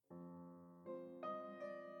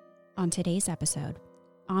On today's episode,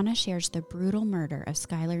 Anna shares the brutal murder of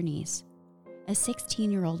Skylar Neese, a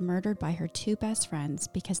 16-year-old murdered by her two best friends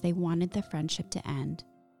because they wanted the friendship to end.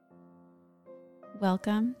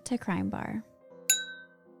 Welcome to Crime Bar.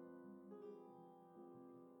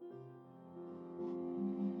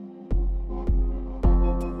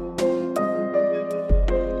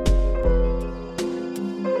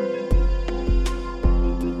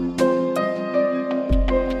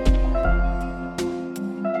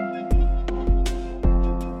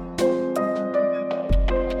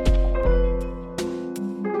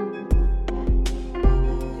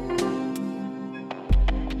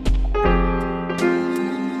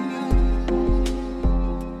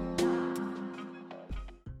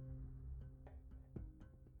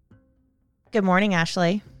 Good morning,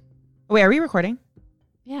 Ashley. Wait, are we recording?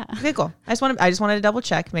 Yeah. Okay, cool. I just wanted to double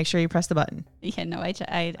check, make sure you press the button. Yeah, no, I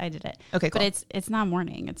did it. Okay, cool. But it's not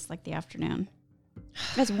morning. It's like the afternoon.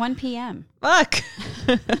 It's 1 p.m. Fuck.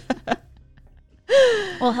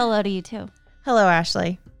 Well, hello to you too. Hello,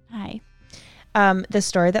 Ashley. Hi. The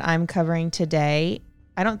story that I'm covering today,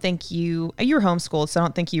 I don't think you were homeschooled, so I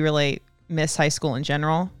don't think you really miss high school in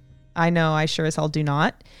general. I know I sure as hell do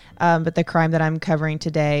not. But the crime that I'm covering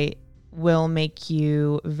today will make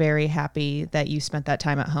you very happy that you spent that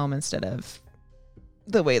time at home instead of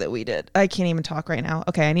the way that we did. I can't even talk right now.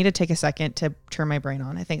 Okay, I need to take a second to turn my brain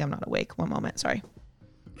on. I think I'm not awake. One moment, sorry.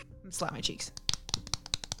 Slap my cheeks.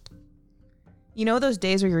 You know those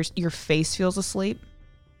days where your face feels asleep?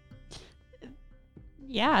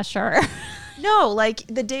 Yeah, sure. No, like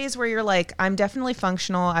the days where you're like, I'm definitely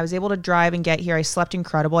functional. I was able to drive and get here. I slept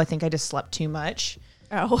incredible. I think I just slept too much.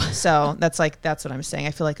 Oh. So that's what I'm saying.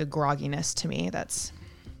 I feel like a grogginess to me.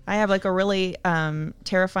 I have like a really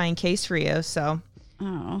terrifying case for you. So.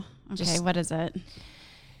 Oh, okay. What is it?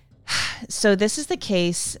 So this is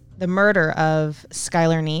the murder of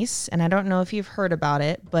Skylar Neese. And I don't know if you've heard about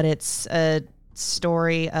it, but it's a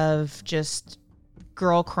story of just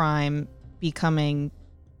girl crime becoming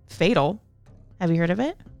fatal. Have you heard of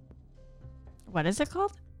it? What is it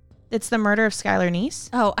called? It's the murder of Skylar Neese.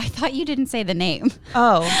 Oh, I thought you didn't say the name.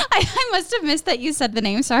 Oh. I must have missed that you said the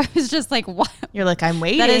name, so I was just like, what? You're like, I'm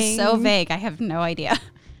waiting. That is so vague. I have no idea.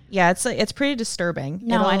 Yeah, it's pretty disturbing.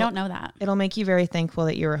 No, I don't know that. It'll make you very thankful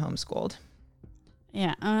that you were homeschooled.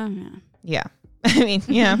 Yeah. Yeah. I mean,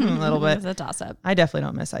 yeah, a little bit. It's a toss-up. I definitely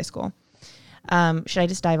don't miss high school. Should I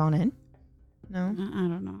just dive on in? No? I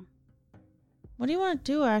don't know. What do you want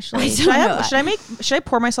to do, Ashley? Should I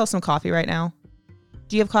pour myself some coffee right now?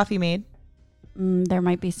 Do you have coffee made? There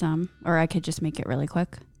might be some, or I could just make it really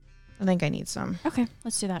quick. I think I need some. Okay,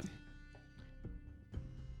 let's do that.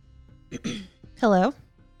 Hello?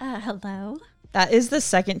 Hello? That is the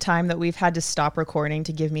second time that we've had to stop recording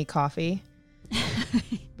to give me coffee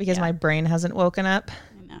because my brain hasn't woken up.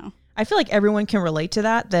 I know. I feel like everyone can relate to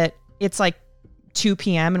that it's like 2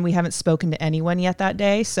 p.m. and we haven't spoken to anyone yet that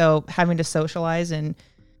day. So having to socialize and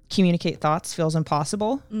communicate thoughts feels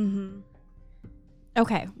impossible. Mm-hmm.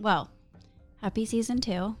 Okay, well, happy season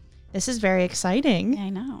 2. This is very exciting. I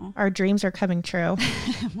know. Our dreams are coming true.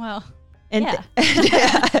 Well, and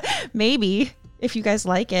yeah. Maybe if you guys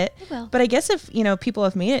like it. I will. But I guess if, people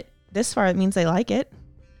have made it this far, it means they like it.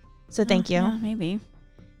 So thank you. Yeah, maybe.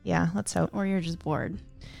 Yeah, let's hope. Or you're just bored.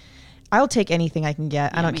 I'll take anything I can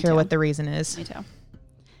get. Yeah, I don't care what the reason is. Me too.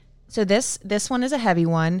 So this one is a heavy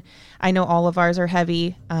one. I know all of ours are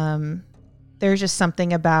heavy. There's just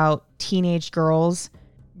something about teenage girls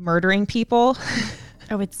murdering people.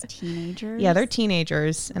 Oh, it's teenagers? Yeah, they're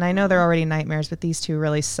teenagers. And I know they're already nightmares, but these two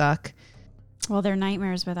really suck. Well, they're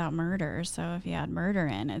nightmares without murder. So if you add murder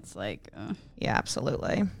in, it's like... Yeah,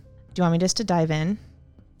 absolutely. Do you want me just to dive in?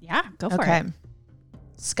 Yeah, go for it. Okay.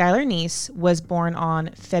 Skylar Neese was born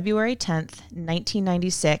on February 10th,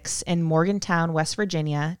 1996 in Morgantown, West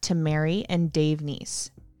Virginia to Mary and Dave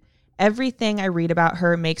Neese. Everything I read about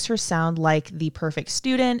her makes her sound like the perfect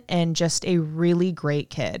student and just a really great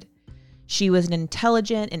kid. She was an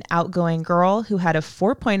intelligent and outgoing girl who had a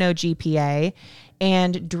 4.0 GPA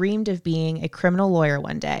and dreamed of being a criminal lawyer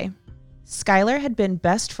one day. Skylar had been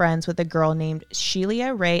best friends with a girl named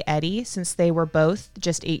Sheila Ray Eddy since they were both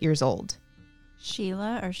just 8 years old.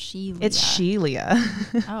 Sheila or Sheila? It's Sheila.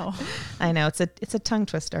 Oh. I know, it's a tongue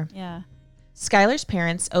twister. Yeah. Skylar's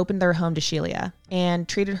parents opened their home to Sheila and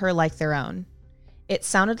treated her like their own. It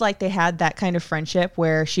sounded like they had that kind of friendship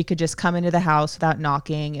where she could just come into the house without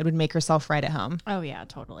knocking. It would make herself right at home. Oh, yeah,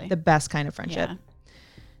 totally. The best kind of friendship. Yeah.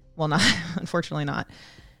 Well, not unfortunately not.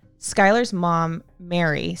 Skylar's mom,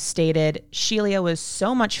 Mary, stated Sheila was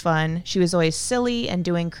so much fun. She was always silly and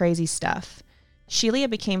doing crazy stuff. Sheila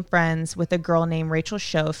became friends with a girl named Rachel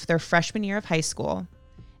Schoaf their freshman year of high school.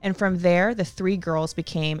 And from there, the three girls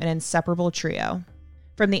became an inseparable trio.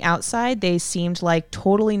 From the outside, they seemed like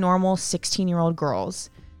totally normal 16-year-old girls,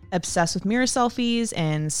 obsessed with mirror selfies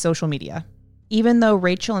and social media. Even though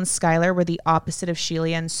Rachel and Skylar were the opposite of Sheila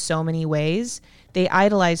in so many ways, they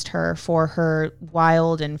idolized her for her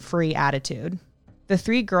wild and free attitude. The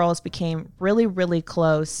three girls became really, really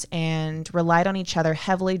close and relied on each other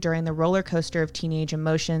heavily during the roller coaster of teenage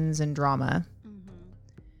emotions and drama.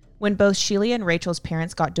 When both Sheila and Rachel's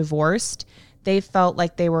parents got divorced, they felt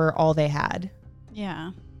like they were all they had.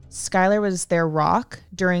 Yeah. Skylar was their rock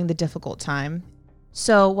during the difficult time.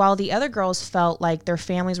 So while the other girls felt like their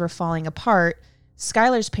families were falling apart,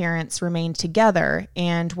 Skylar's parents remained together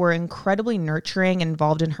and were incredibly nurturing and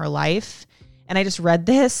involved in her life. And I just read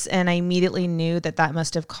this and I immediately knew that that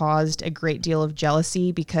must have caused a great deal of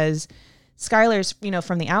jealousy because Skylar's,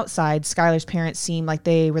 from the outside, Skylar's parents seemed like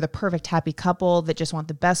they were the perfect happy couple that just want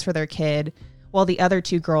the best for their kid, while the other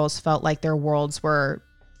two girls felt like their worlds were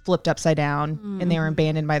flipped upside down and they were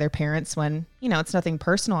abandoned by their parents when, it's nothing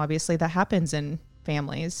personal, obviously, that happens in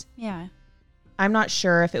families. Yeah. I'm not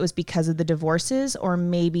sure if it was because of the divorces or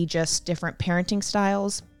maybe just different parenting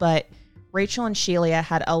styles, but Rachel and Sheila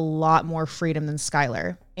had a lot more freedom than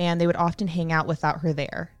Skylar, and they would often hang out without her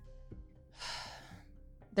there.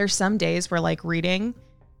 There's some days where reading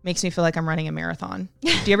makes me feel like I'm running a marathon. Do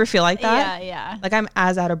you ever feel like that? Yeah. Like I'm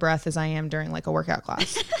as out of breath as I am during a workout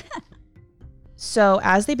class. So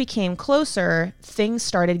as they became closer, things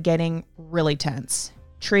started getting really tense.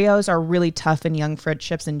 Trios are really tough in young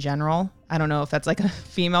friendships in general. I don't know if that's a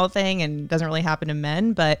female thing and doesn't really happen to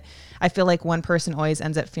men, but I feel like one person always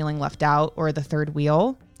ends up feeling left out or the third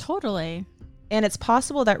wheel. Totally. And it's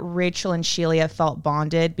possible that Rachel and Sheila felt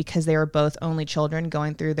bonded because they were both only children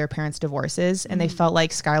going through their parents' divorces, and they felt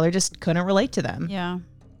like Skylar just couldn't relate to them. Yeah.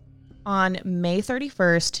 On May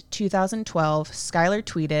 31st, 2012, Skylar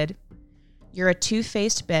tweeted, "You're a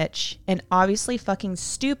two-faced bitch and obviously fucking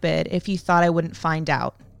stupid if you thought I wouldn't find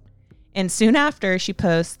out." And soon after, she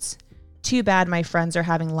posts, "Too bad my friends are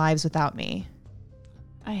having lives without me."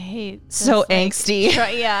 I hate this, so angsty.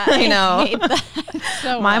 Yeah. I know. hate that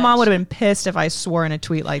so My much. mom would have been pissed if I swore in a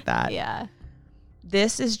tweet like that. Yeah.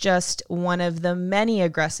 This is just one of the many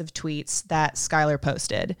aggressive tweets that Skylar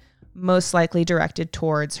posted, most likely directed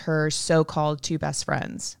towards her so-called two best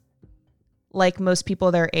friends. Like most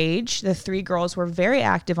people their age, the three girls were very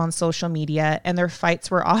active on social media, and their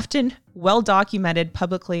fights were often well documented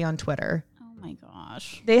publicly on Twitter. Oh my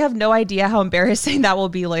gosh. They have no idea how embarrassing that will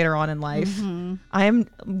be later on in life. I am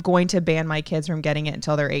going to ban my kids from getting it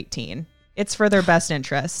until they're 18. It's for their best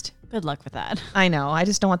interest. Good luck with that. I know. I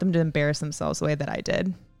just don't want them to embarrass themselves the way that I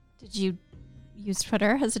did. Did you use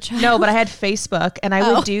Twitter as a child? No, but I had Facebook, and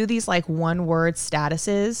I would do these one-word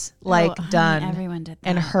statuses, done, everyone did that.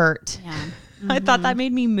 and hurt. Yeah. I thought that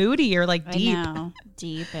made me moody or deep. I know.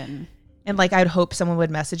 Deep and I'd hope someone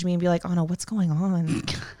would message me and be like, "Oh no, what's going on?"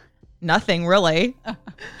 Nothing really.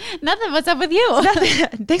 nothing. What's up with you?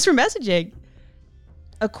 Nothing. Thanks for messaging.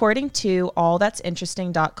 According to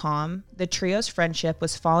allthat'sinteresting.com, the trio's friendship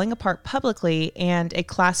was falling apart publicly, and a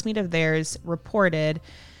classmate of theirs reported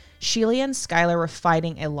Sheila and Skylar were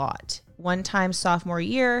fighting a lot. One time sophomore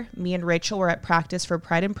year, me and Rachel were at practice for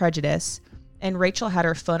Pride and Prejudice, and Rachel had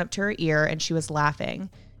her phone up to her ear and she was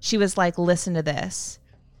laughing. She was like, "Listen to this."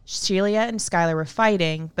 Sheila and Skylar were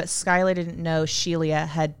fighting, but Skylar didn't know Sheila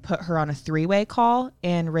had put her on a three-way call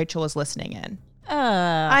and Rachel was listening in.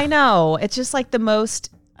 I know. It's just the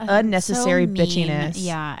most unnecessary so mean. bitchiness.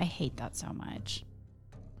 Yeah, I hate that so much.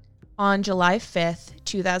 On July 5th,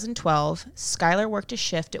 2012, Skylar worked a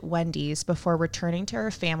shift at Wendy's before returning to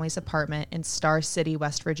her family's apartment in Star City,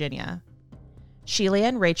 West Virginia. Sheila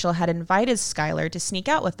and Rachel had invited Skylar to sneak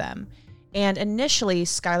out with them, and initially,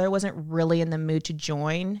 Skylar wasn't really in the mood to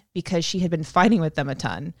join because she had been fighting with them a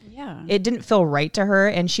ton. Yeah. It didn't feel right to her,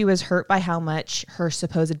 and she was hurt by how much her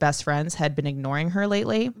supposed best friends had been ignoring her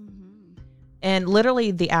lately. And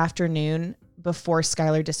literally the afternoon before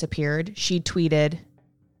Skylar disappeared, she tweeted,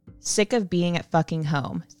 "Sick of being at fucking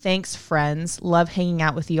home. Thanks, friends. Love hanging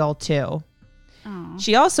out with y'all too." Aw.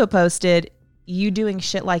 She also posted, "You doing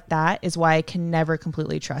shit like that is why I can never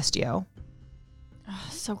completely trust you."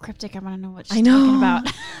 So cryptic. I want to know what she's I know. talking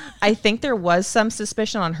about. I think there was some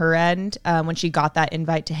suspicion on her end when she got that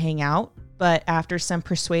invite to hang out. But after some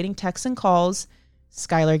persuading texts and calls,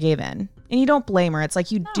 Skylar gave in. And you don't blame her. It's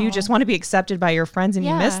you do just want to be accepted by your friends and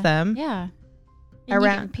you miss them. Yeah.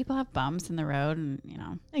 People have bumps in the road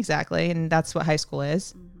and, Exactly. And that's what high school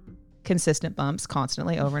is. Consistent bumps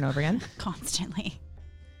constantly over and over again. Constantly.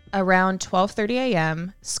 Around 12:30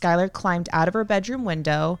 a.m., Skylar climbed out of her bedroom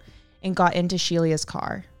window and got into Sheila's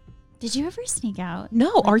car. Did you ever sneak out?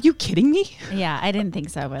 No, are you kidding me? Yeah, I didn't think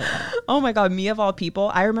so, but Oh my God, me of all people.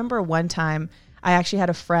 I remember one time I actually had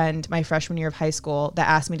a friend my freshman year of high school that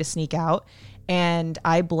asked me to sneak out, and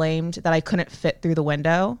I blamed that I couldn't fit through the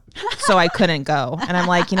window, so I couldn't go. And I'm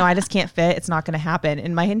like, I just can't fit. It's not going to happen.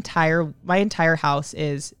 And my entire house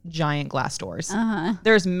is giant glass doors.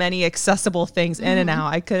 There's many accessible things in and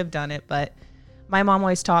out. I could have done it, but my mom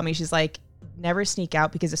always taught me, she's like, never sneak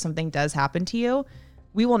out, because if something does happen to you,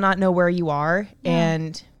 we will not know where you are. Yeah.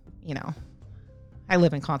 And, I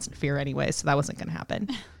live in constant fear anyway, so that wasn't going to happen.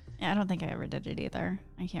 Yeah, I don't think I ever did it either.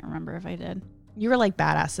 I can't remember if I did. You were like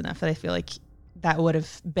badass enough that I feel like that would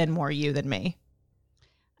have been more you than me.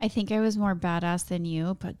 I think I was more badass than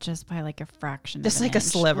you, but just by like a fraction. Just of an like inch. A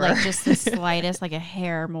sliver. Like just the slightest, like a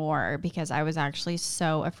hair more, because I was actually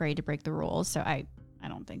so afraid to break the rules. So I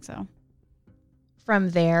don't think so.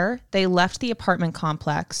 From there, they left the apartment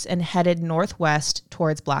complex and headed northwest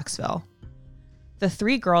towards Blacksville. The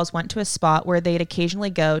three girls went to a spot where they'd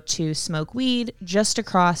occasionally go to smoke weed just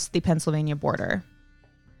across the Pennsylvania border.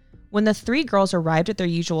 When the three girls arrived at their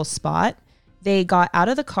usual spot, they got out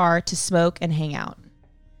of the car to smoke and hang out.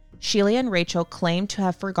 Sheila and Rachel claimed to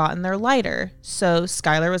have forgotten their lighter, so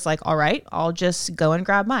Skylar was like, all right, I'll just go and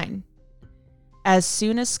grab mine. As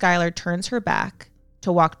soon as Skylar turns her back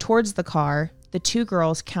to walk towards the car, the two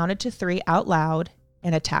girls counted to 3 out loud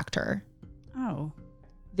and attacked her. Oh.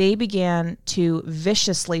 They began to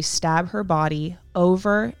viciously stab her body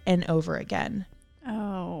over and over again.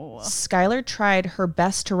 Oh. Skylar tried her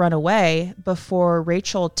best to run away before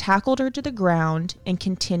Rachel tackled her to the ground and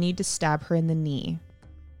continued to stab her in the knee.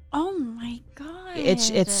 Oh my God.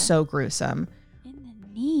 It's so gruesome. In the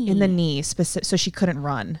knee. In the knee, so she couldn't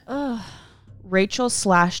run. Ugh. Rachel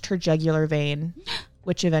slashed her jugular vein,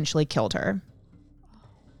 which eventually killed her.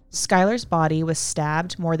 Skylar's body was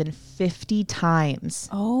stabbed more than 50 times.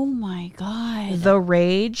 Oh my God. The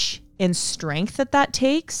rage and strength that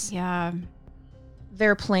takes. Yeah.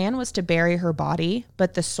 Their plan was to bury her body,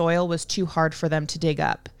 but the soil was too hard for them to dig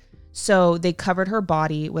up. So they covered her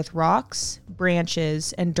body with rocks,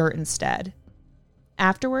 branches, and dirt instead.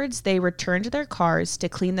 Afterwards, they returned to their cars to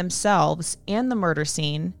clean themselves and the murder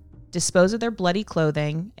scene, dispose of their bloody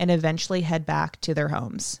clothing, and eventually head back to their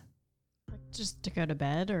homes. Just to go to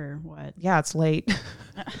bed or what? Yeah, it's late.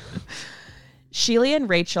 Sheila and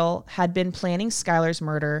Rachel had been planning Skylar's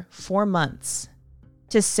murder for months.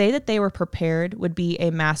 To say that they were prepared would be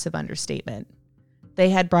a massive understatement. They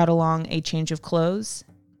had brought along a change of clothes,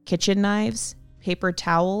 kitchen knives, paper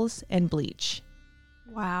towels, and bleach.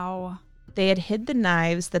 Wow. They had hid the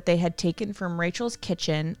knives that they had taken from Rachel's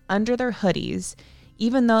kitchen under their hoodies,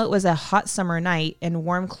 even though it was a hot summer night and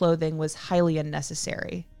warm clothing was highly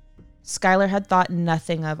unnecessary. Skylar had thought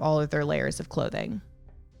nothing of all of their layers of clothing.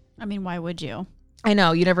 I mean, why would you? I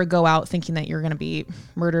know, you never go out thinking that you're going to be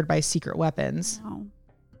murdered by secret weapons. No.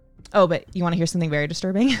 Oh, but you want to hear something very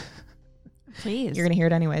disturbing? Please. You're going to hear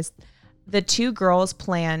it anyways. The two girls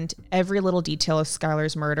planned every little detail of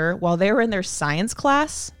Skylar's murder while they were in their science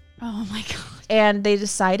class. Oh my God. And they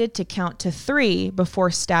decided to count to 3 before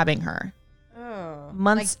stabbing her.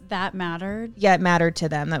 Months like that mattered? Yeah, it mattered to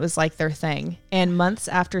them. That was like their thing. And months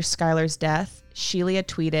after Skylar's death, Sheila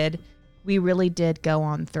tweeted, "We really did go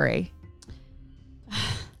on 3."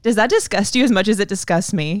 Does that disgust you as much as it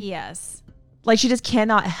disgusts me? Yes. Like she just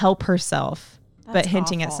cannot help herself but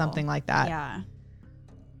hinting awful. at something like that. Yeah.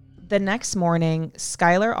 The next morning,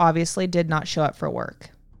 Skylar obviously did not show up for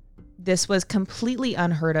work. This was completely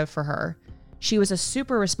unheard of for her. She was a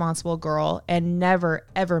super responsible girl and never,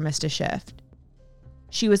 ever missed a shift.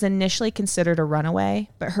 She was initially considered a runaway,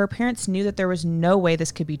 but her parents knew that there was no way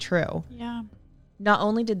this could be true. Yeah. Not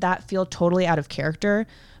only did that feel totally out of character,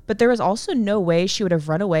 but there was also no way she would have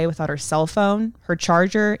run away without her cell phone, her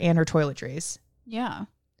charger, and her toiletries. Yeah.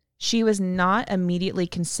 She was not immediately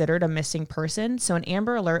considered a missing person, so an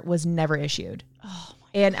Amber Alert was never issued. Oh my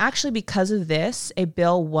And actually, because of this, a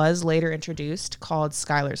bill was later introduced called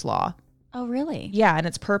Skylar's Law. Oh, really? Yeah, and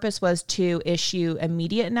its purpose was to issue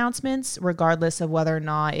immediate announcements, regardless of whether or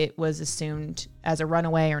not it was assumed as a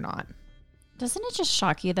runaway or not. Doesn't it just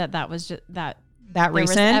shock you that was just that That there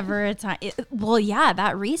recent? was ever a time? Well, yeah,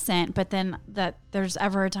 that recent, but then that there's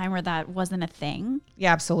ever a time where that wasn't a thing.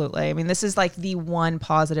 Yeah, absolutely. I mean, this is like the one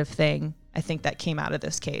positive thing I think that came out of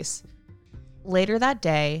this case. Later that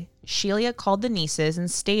day, Sheila called the nieces and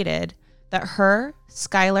stated that her,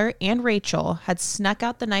 Skylar, and Rachel had snuck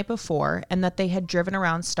out the night before and that they had driven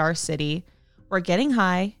around Star City, were getting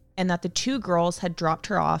high, and that the two girls had dropped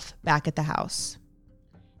her off back at the house.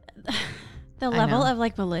 The level of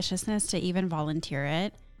like maliciousness to even volunteer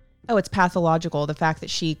it Oh, it's pathological. The fact that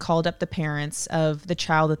she called up the parents of the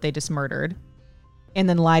child that they just murdered and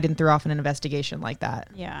then lied and threw off an investigation like that.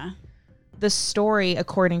 Yeah. The story,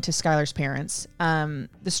 according to Skylar's parents, the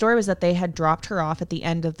story was that they had dropped her off at the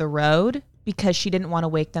end of the road because she didn't want to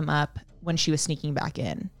wake them up when she was sneaking back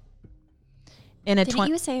in. Didn't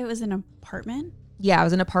you say it was an apartment? Yeah, it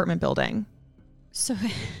was an apartment building. So,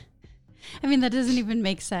 I mean, that doesn't even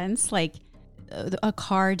make sense. Like, a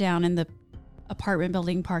car down in the apartment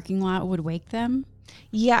building parking lot would wake them?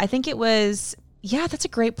 Yeah, I think it was... Yeah, that's a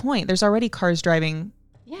great point. There's already cars driving...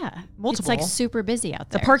 Yeah. Multiple. It's like super busy out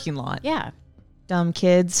there. The parking lot. Yeah. Dumb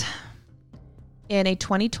kids. In a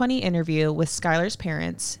 2020 interview with Skylar's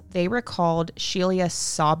parents, they recalled Sheila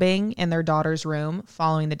sobbing in their daughter's room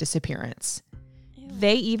following the disappearance. Ew.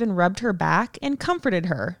 They even rubbed her back and comforted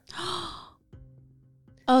her.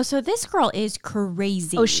 Oh, so this girl is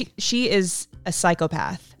crazy. Oh, she is a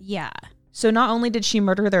psychopath. Yeah. So not only did she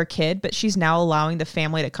murder their kid, but she's now allowing the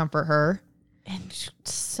family to comfort her. And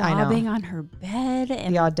sobbing on her bed.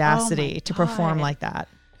 And the audacity to perform like that.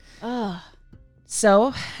 Ugh.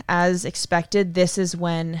 So, as expected, this is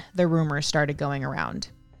when the rumors started going around.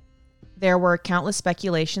 There were countless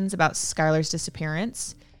speculations about Skylar's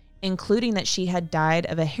disappearance, including that she had died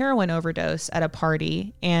of a heroin overdose at a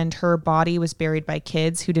party and her body was buried by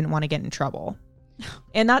kids who didn't want to get in trouble.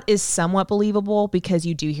 And that is somewhat believable because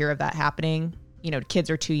you do hear of that happening. You know,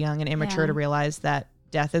 kids are too young and immature to realize that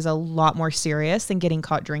death is a lot more serious than getting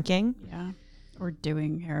caught drinking. Yeah. Or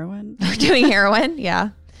doing heroin. Yeah.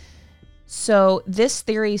 So this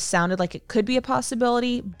theory sounded like it could be a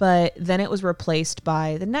possibility, but then it was replaced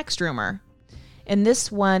by the next rumor. And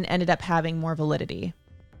this one ended up having more validity.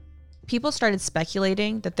 People started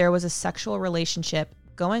speculating that there was a sexual relationship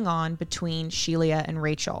going on between Sheila and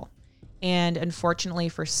Rachel. And unfortunately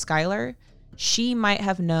for Skylar, she might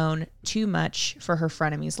have known too much for her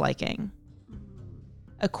frenemy's liking.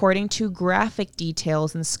 According to graphic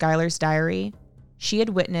details in Skylar's diary, she had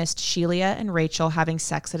witnessed Sheila and Rachel having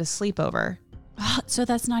sex at a sleepover. So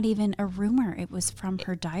that's not even a rumor. It was from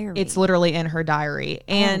her diary. It's literally in her diary.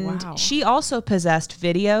 And she also possessed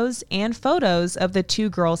videos and photos of the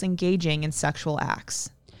two girls engaging in sexual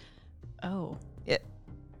acts. Oh.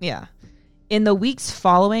 Yeah. In the weeks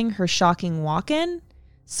following her shocking walk-in,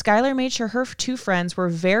 Skylar made sure her two friends were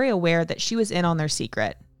very aware that she was in on their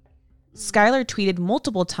secret. Skylar tweeted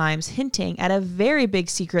multiple times hinting at a very big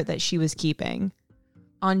secret that she was keeping.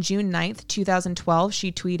 On June 9th, 2012,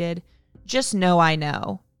 she tweeted, "Just know I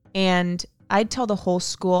know. And I'd tell the whole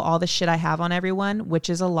school all the shit I have on everyone, which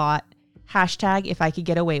is a lot. Hashtag if I could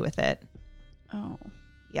get away with it." Oh.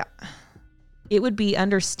 Yeah. It would be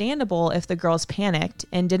understandable if the girls panicked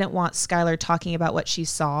and didn't want Skylar talking about what she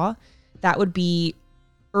saw. That would be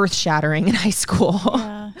earth-shattering in high school.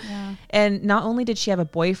 Yeah. And not only did she have a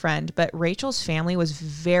boyfriend, but Rachel's family was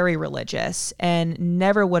very religious and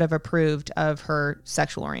never would have approved of her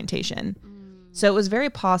sexual orientation. So it was very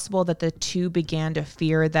possible that the two began to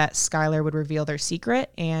fear that Skylar would reveal their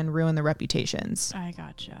secret and ruin their reputations. I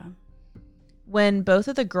gotcha. When both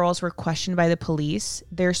of the girls were questioned by the police,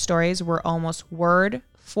 their stories were almost word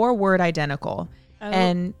for word identical. Oh.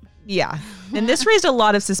 And yeah, and this raised a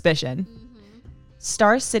lot of suspicion.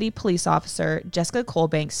 Star City police officer Jessica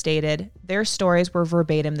Colbank stated their stories were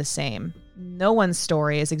verbatim the same. No one's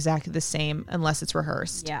story is exactly the same unless it's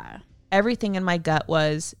rehearsed. Yeah. Everything in my gut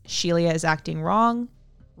was Sheila is acting wrong.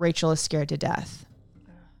 Rachel is scared to death.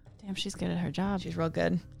 Damn, she's good at her job. She's real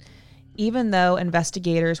good. Even though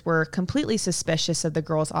investigators were completely suspicious of the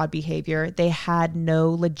girls' odd behavior, they had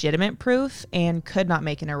no legitimate proof and could not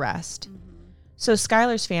make an arrest. Mm-hmm. So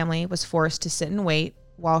Skylar's family was forced to sit and wait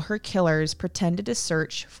while her killers pretended to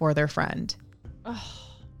search for their friend. Oh.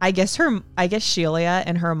 I guess Sheila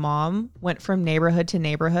and her mom went from neighborhood to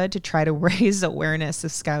neighborhood to try to raise awareness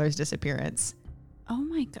of Skylar's disappearance. Oh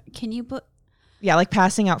my God. Can you Yeah, like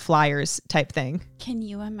passing out flyers type thing. Can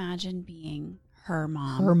you imagine being her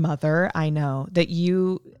mom? Her mother, I know.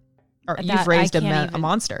 You've raised a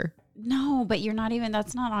monster. No, but you're not even,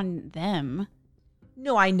 that's not on them.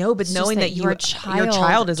 No, I know, but it's knowing that your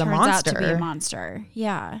child is a monster. Turns out to be a monster.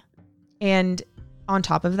 Yeah. And on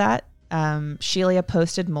top of that, Sheila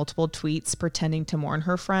posted multiple tweets pretending to mourn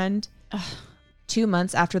her friend. Ugh. 2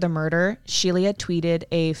 months after the murder, Sheila tweeted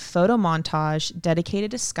a photo montage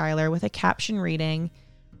dedicated to Skylar with a caption reading,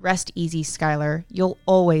 "Rest easy, Skylar. You'll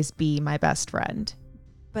always be my best friend."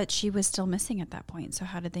 But she was still missing at that point, so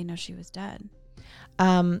how did they know she was dead?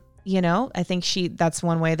 I think that's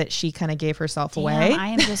one way that she kind of gave herself away. I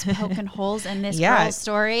am just poking holes in this girl's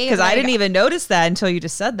story. Because I didn't even notice that until you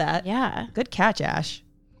just said that. Yeah. Good catch, Ash.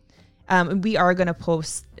 We are going to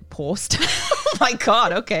post. Oh my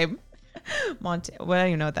God. Okay. Well, I don't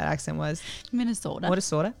even know what that accent was.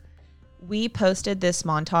 Minnesota. We posted this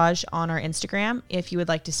montage on our Instagram if you would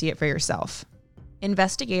like to see it for yourself.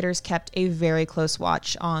 Investigators kept a very close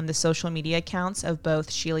watch on the social media accounts of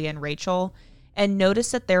both Sheila and Rachel and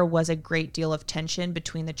noticed that there was a great deal of tension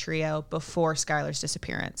between the trio before Skylar's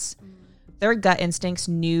disappearance. Their gut instincts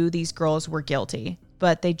knew these girls were guilty,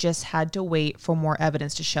 but they just had to wait for more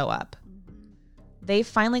evidence to show up. They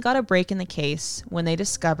finally got a break in the case when they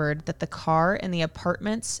discovered that the car in the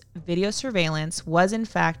apartment's video surveillance was in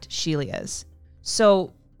fact Sheila's.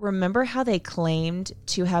 So remember how they claimed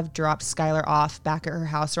to have dropped Skylar off back at her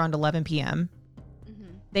house around 11 p.m.?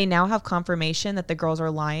 They now have confirmation that the girls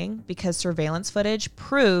are lying because surveillance footage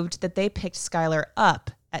proved that they picked Skylar up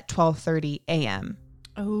at 12:30 a.m.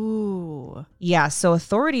 Oh. Yeah, so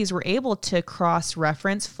authorities were able to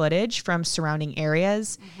cross-reference footage from surrounding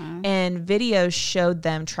areas, and videos showed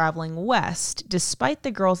them traveling west, despite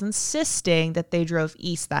the girls insisting that they drove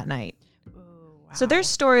east that night. Ooh, wow. So their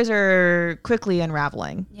stories are quickly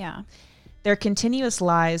unraveling. Yeah. Their continuous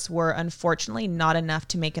lies were unfortunately not enough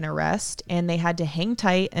to make an arrest, and they had to hang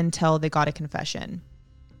tight until they got a confession.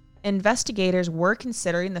 Investigators were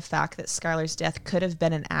considering the fact that Skylar's death could have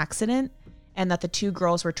been an accident and that the two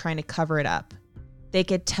girls were trying to cover it up. They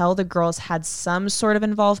could tell the girls had some sort of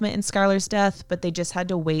involvement in Skylar's death, but they just had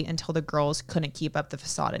to wait until the girls couldn't keep up the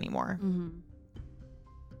facade anymore.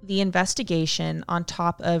 The investigation, on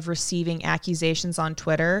top of receiving accusations on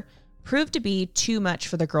Twitter, proved to be too much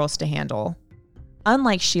for the girls to handle.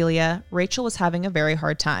 Unlike Sheila, Rachel was having a very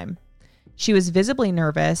hard time. She was visibly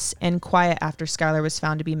nervous and quiet after Skylar was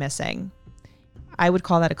found to be missing. I would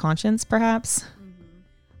call that a conscience, perhaps.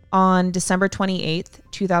 On December 28th,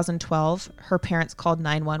 2012, her parents called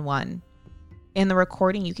 911. In the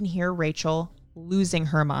recording, you can hear Rachel losing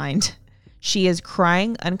her mind. She is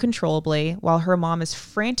crying uncontrollably while her mom is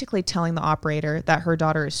frantically telling the operator that her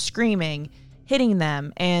daughter is screaming, hitting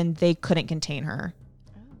them, and they couldn't contain her.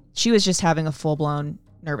 She was just having a full-blown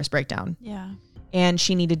nervous breakdown. Yeah. And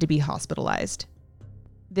she needed to be hospitalized.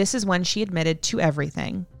 This is when she admitted to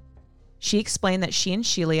everything. She explained that she and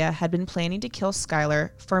Sheila had been planning to kill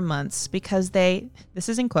Skylar for months because they, this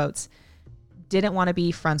is in quotes, didn't want to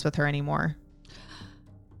be friends with her anymore.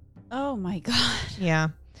 Oh my God. Yeah.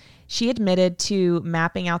 She admitted to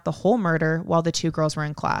mapping out the whole murder while the two girls were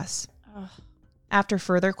in class. Ugh. After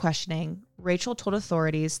further questioning, Rachel told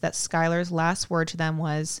authorities that Skylar's last word to them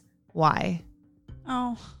was, "Why?"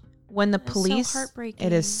 Oh. When the It's police, so heartbreaking.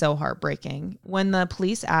 it is so heartbreaking. When the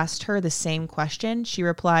police asked her the same question, she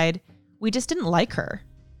replied, "We just didn't like her."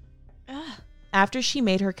 Ugh. After she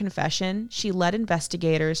made her confession, she led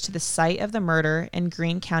investigators to the site of the murder in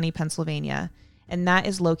Greene County, Pennsylvania, and that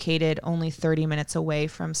is located only 30 minutes away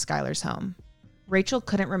from Skylar's home. Rachel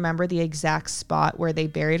couldn't remember the exact spot where they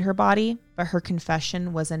buried her body, but her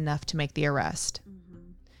confession was enough to make the arrest.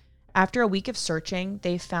 After a week of searching,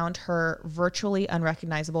 they found her virtually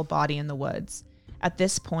unrecognizable body in the woods. At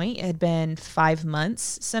this point, it had been 5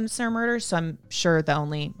 months since her murder, so I'm sure that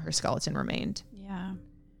only her skeleton remained. Yeah.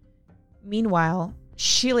 Meanwhile,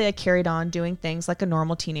 Sheila carried on doing things like a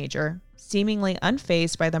normal teenager, seemingly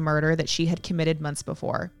unfazed by the murder that she had committed months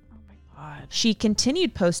before. Oh my God. She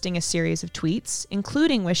continued posting a series of tweets,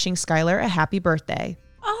 including wishing Skylar a happy birthday.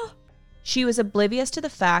 Oh. She was oblivious to the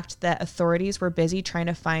fact that authorities were busy trying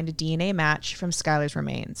to find a DNA match from Skylar's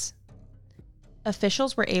remains.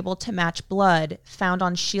 Officials were able to match blood found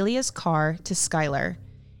on Sheila's car to Skylar,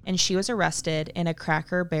 and she was arrested in a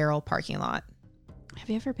Cracker Barrel parking lot. Have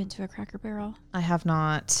you ever been to a Cracker Barrel? I have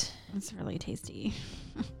not. It's really tasty.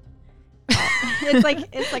 It's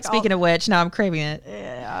like Speaking of which, now I'm craving it.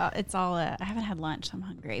 it's all I haven't had lunch, so I'm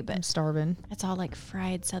hungry, but I'm starving. it's all like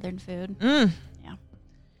fried Southern food. Yeah.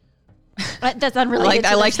 But that's unrelated.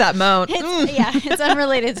 I liked that moan. Yeah, it's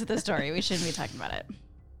unrelated to the story. We shouldn't be talking about it.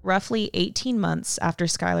 Roughly 18 months after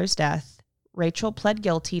Skylar's death, Rachel pled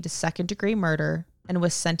guilty to second-degree murder and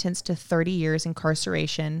was sentenced to 30 years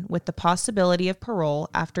incarceration with the possibility of parole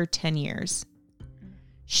after 10 years.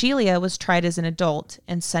 Sheila was tried as an adult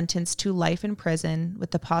and sentenced to life in prison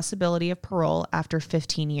with the possibility of parole after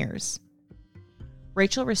 15 years.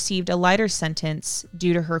 Rachel received a lighter sentence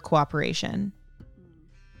due to her cooperation.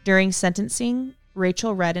 During sentencing,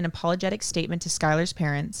 Rachel read an apologetic statement to Skylar's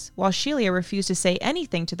parents, while Sheila refused to say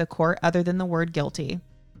anything to the court other than the word guilty.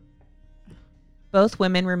 Both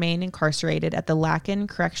women remain incarcerated at the Lacken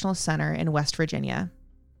Correctional Center in West Virginia.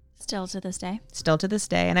 Still to this day. Still to this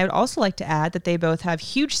day. And I would also like to add that they both have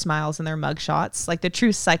huge smiles in their mugshots, like the true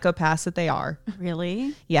psychopaths that they are.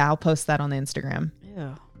 Really? Yeah, I'll post that on the Instagram.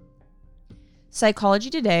 Ew. Psychology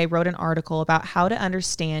Today wrote an article about how to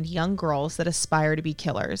understand young girls that aspire to be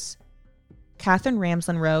killers. Catherine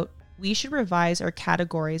Ramsland wrote, "We should revise our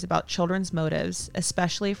categories about children's motives,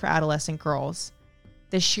 especially for adolescent girls.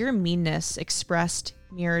 The sheer meanness expressed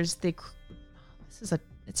mirrors the..."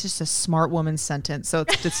 It's just a smart woman's sentence, so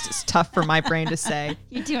it's just tough for my brain to say.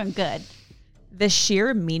 You're doing good. The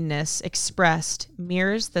sheer meanness expressed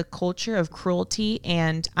mirrors the culture of cruelty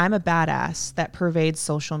and "I'm a badass" that pervades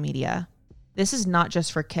social media. This is not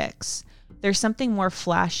just for kicks. There's something more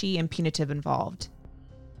flashy and punitive involved.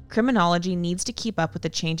 Criminology needs to keep up with the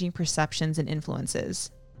changing perceptions and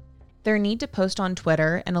influences. Their need to post on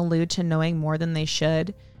Twitter and allude to knowing more than they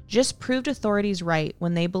should just proved authorities right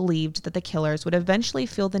when they believed that the killers would eventually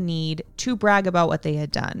feel the need to brag about what they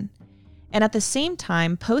had done. And at the same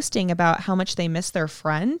time, posting about how much they missed their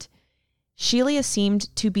friend, Sheila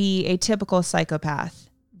seemed to be a typical psychopath.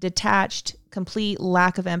 Detached, complete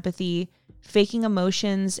lack of empathy, faking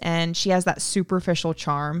emotions, and she has that superficial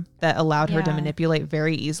charm that allowed her to manipulate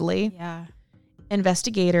very easily. Yeah.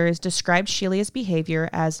 Investigators described Sheila's behavior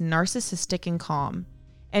as narcissistic and calm,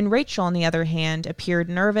 and Rachel, on the other hand, appeared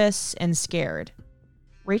nervous and scared.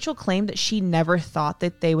 Rachel claimed that she never thought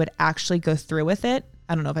that they would actually go through with it.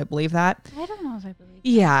 I don't know if I believe that. I don't know if I believe that.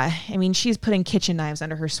 Yeah, I mean, she's putting kitchen knives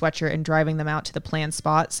under her sweatshirt and driving them out to the planned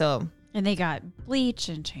spot, so... And they got bleach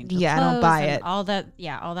and changed I don't buy it. All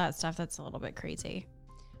that stuff, that's a little bit crazy.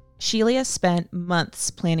 Sheila spent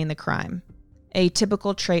months planning the crime, a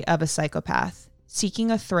typical trait of a psychopath,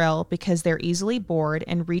 seeking a thrill because they're easily bored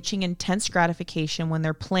and reaching intense gratification when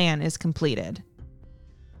their plan is completed.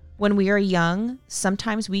 When we are young,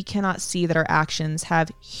 sometimes we cannot see that our actions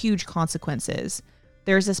have huge consequences.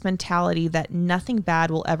 There's this mentality that nothing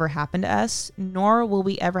bad will ever happen to us, nor will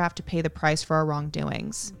we ever have to pay the price for our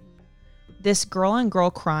wrongdoings. This girl-on-girl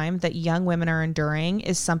crime that young women are enduring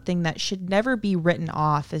is something that should never be written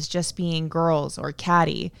off as just being girls or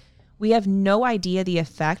catty. We have no idea the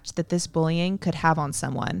effect that this bullying could have on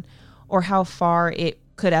someone or how far it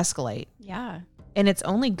could escalate. Yeah. And it's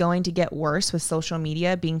only going to get worse with social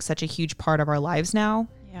media being such a huge part of our lives now.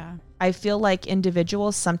 Yeah. I feel like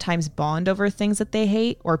individuals sometimes bond over things that they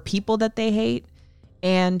hate or people that they hate.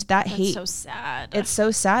 And that hate, so sad. It's so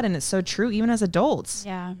sad and it's so true even as adults.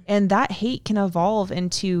 Yeah. And that hate can evolve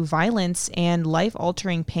into violence and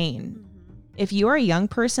life-altering pain. Mm-hmm. If you are a young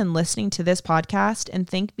person listening to this podcast and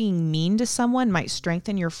think being mean to someone might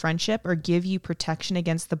strengthen your friendship or give you protection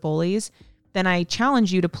against the bullies, then I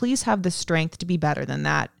challenge you to please have the strength to be better than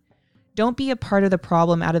that. Don't be a part of the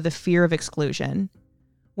problem out of the fear of exclusion.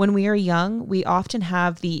 When we are young, we often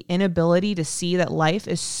have the inability to see that life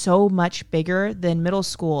is so much bigger than middle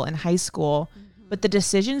school and high school, but the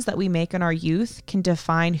decisions that we make in our youth can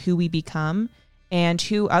define who we become and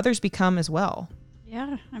who others become as well.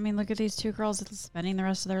 Yeah. I mean, look at these two girls spending the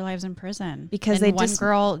rest of their lives in prison. Because and one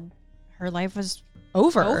girl, her life was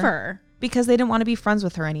over. Because they didn't want to be friends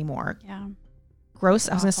with her anymore. Yeah. Gross.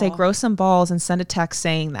 I was going to say, grow some balls and send a text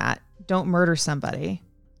saying that. Don't murder somebody.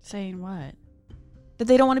 Saying what? That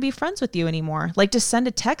they don't want to be friends with you anymore. Like, just send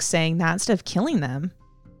a text saying that instead of killing them.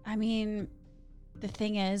 I mean, the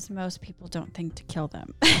thing is, most people don't think to kill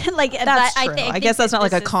them. Like, that's true. I guess that's not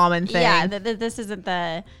like a common thing. Yeah, this isn't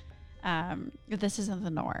the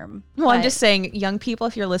norm. Well, I'm just saying, young people,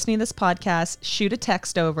 if you're listening to this podcast, shoot a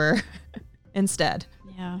text over instead.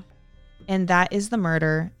 Yeah. And that is the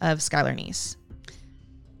murder of Skylar Neese.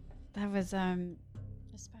 That was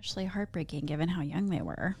especially heartbreaking given how young they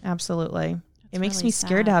were. Absolutely. It makes really me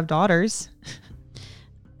scared to have daughters.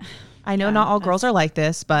 I know not all girls are like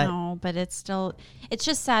this, but... No, but it's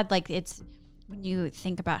just sad. Like, it's when you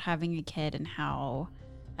think about having a kid and how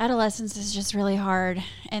adolescence is just really hard,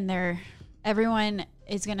 and everyone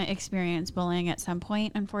is going to experience bullying at some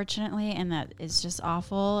point, unfortunately, and that is just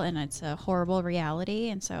awful, and it's a horrible reality,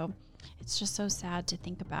 and so it's just so sad to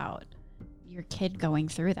think about your kid going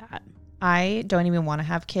through that. I don't even want to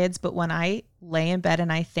have kids, but when I lay in bed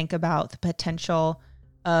and I think about the potential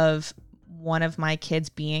of one of my kids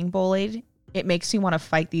being bullied, it makes me want to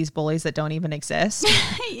fight these bullies that don't even exist.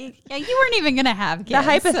 Yeah, you weren't even going to have kids. The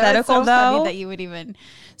hypothetical, so though. Funny that you would even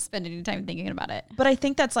spend any time thinking about it. But I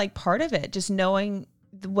think that's like part of it, just knowing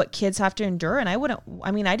what kids have to endure. And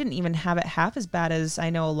I didn't even have it half as bad as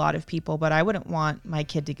I know a lot of people, but I wouldn't want my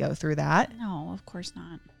kid to go through that. No, of course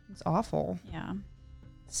not. It's awful. Yeah.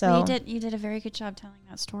 So well, you did a very good job telling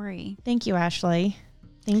that story. Thank you, Ashley.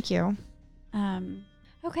 Thank you.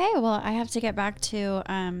 Okay, well, I have to get back to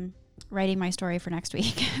writing my story for next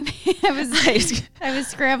week. I was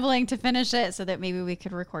scrambling to finish it so that maybe we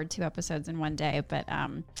could record 2 episodes in one day, but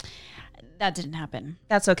that didn't happen.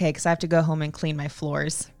 That's okay, because I have to go home and clean my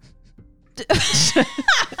floors.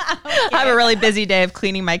 I have a really busy day of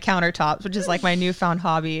cleaning my countertops, which is like my newfound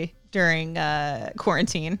hobby during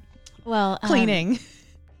quarantine. Well, Cleaning.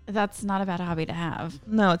 That's not a bad hobby to have.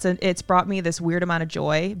 No, it's brought me this weird amount of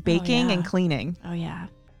joy, baking and cleaning. Oh, yeah.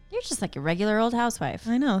 You're just like a regular old housewife.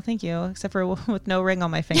 I know. Thank you. Except for with no ring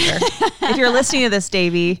on my finger. If you're listening to this,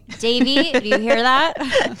 Davey. Davey, do you hear that?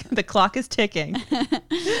 The clock is ticking.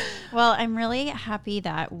 Well, I'm really happy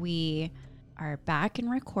that we are back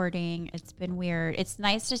and recording. It's been weird. It's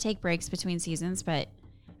nice to take breaks between seasons, but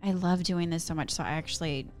I love doing this so much. So I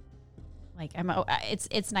actually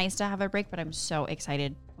it's nice to have a break, but I'm so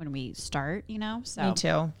excited when we start, So Me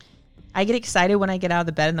too. I get excited when I get out of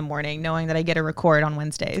the bed in the morning knowing that I get to record on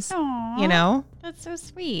Wednesdays. Aww, that's so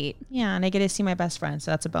sweet. Yeah, and I get to see my best friend, so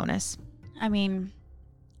that's a bonus. I mean,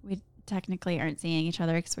 we technically aren't seeing each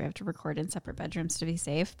other because we have to record in separate bedrooms to be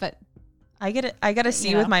safe, but I got to see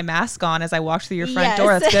you with my mask on as I walk through your front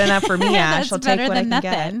door. That's good enough for me, Ash. I'll take what I can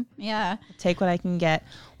get. Yeah. I'll take what I can get.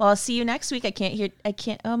 Well, I'll see you next week.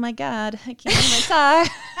 Oh my God. I can't hear my tie.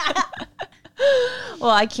 Well,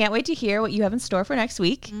 I can't wait to hear what you have in store for next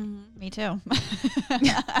week. Mm-hmm. Me too.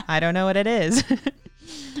 I don't know what it is.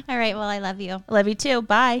 All right. Well, I love you. I love you too.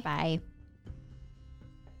 Bye. Bye.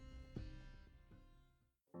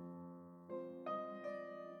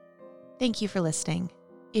 Thank you for listening.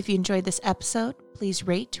 If you enjoyed this episode, please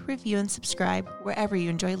rate, review, and subscribe wherever you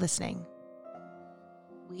enjoy listening.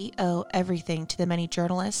 We owe everything to the many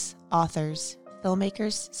journalists, authors,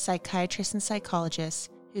 filmmakers, psychiatrists, and psychologists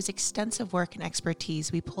whose extensive work and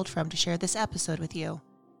expertise we pulled from to share this episode with you.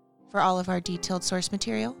 For all of our detailed source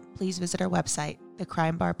material, please visit our website,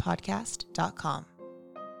 thecrimebarpodcast.com.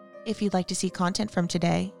 If you'd like to see content from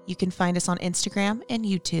today, you can find us on Instagram and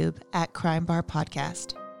YouTube at Crime Bar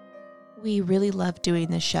Podcast. We really love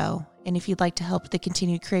doing this show, and if you'd like to help with the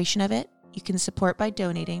continued creation of it, you can support by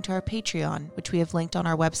donating to our Patreon, which we have linked on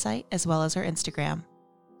our website as well as our Instagram,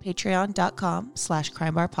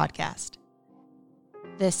 patreon.com/crimebarpodcast.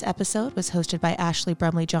 This episode was hosted by Ashley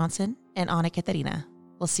Brumley Johnson and Ana Catarina.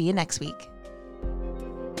 We'll see you next week.